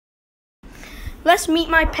Let's meet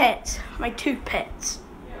my pets, my 2 pets.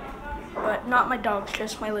 But not my dogs,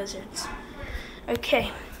 just my lizards.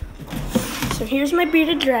 Okay, so here's my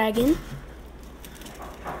bearded dragon,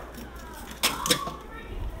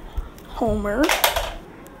 Homer.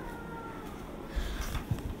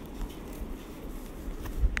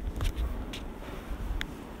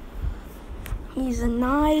 He's a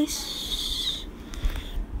nice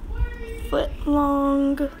foot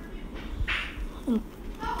long and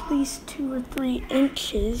at least 2 or 3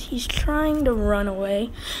 inches. He's trying to run away.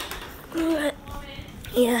 But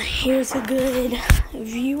yeah, here's a good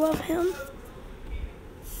view of him.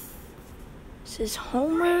 This is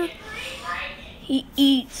Homer. He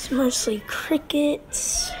eats mostly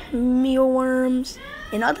crickets, mealworms,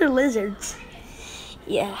 and other lizards.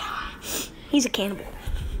 Yeah, he's a cannibal.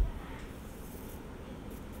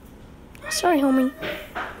 Sorry, homie.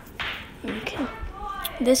 Okay,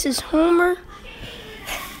 this is Homer.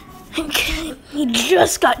 Okay, he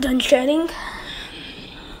just got done shedding.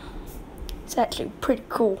 It's actually pretty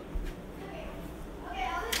cool.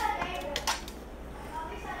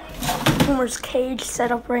 Homer's cage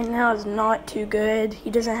setup right now is not too good. He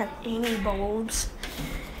doesn't have any bulbs.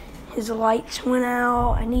 His lights went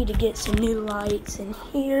out. I need to get some new lights. And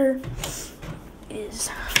here is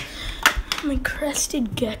my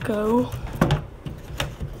crested gecko.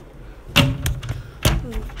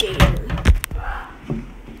 Gator.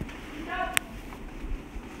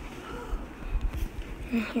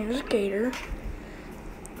 And here's Gator.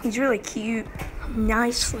 He's really cute.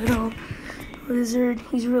 Nice little lizard.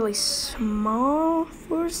 He's really small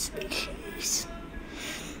for a species.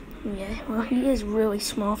 Yeah, well, he is really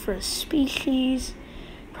small for a species.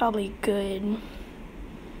 Probably good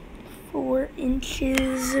 4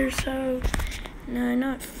 inches or so. No,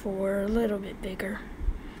 not 4, a little bit bigger.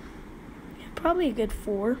 Yeah, probably a good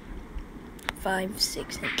 4, 5,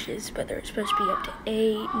 6 inches, but they're supposed to be up to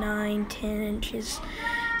 8, 9, 10 inches,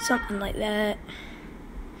 something like that.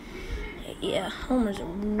 Yeah, Homer's a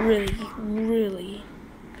really,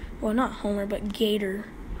 well, not Homer, but Gator.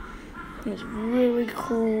 He's a really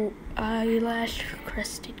cool eyelash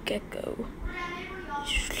crested gecko.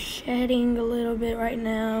 He's shedding a little bit right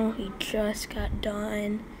now. He just got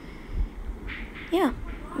done. Yeah,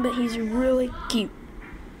 but he's really cute.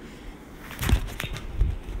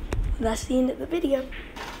 That's the end of the video.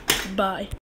 Bye.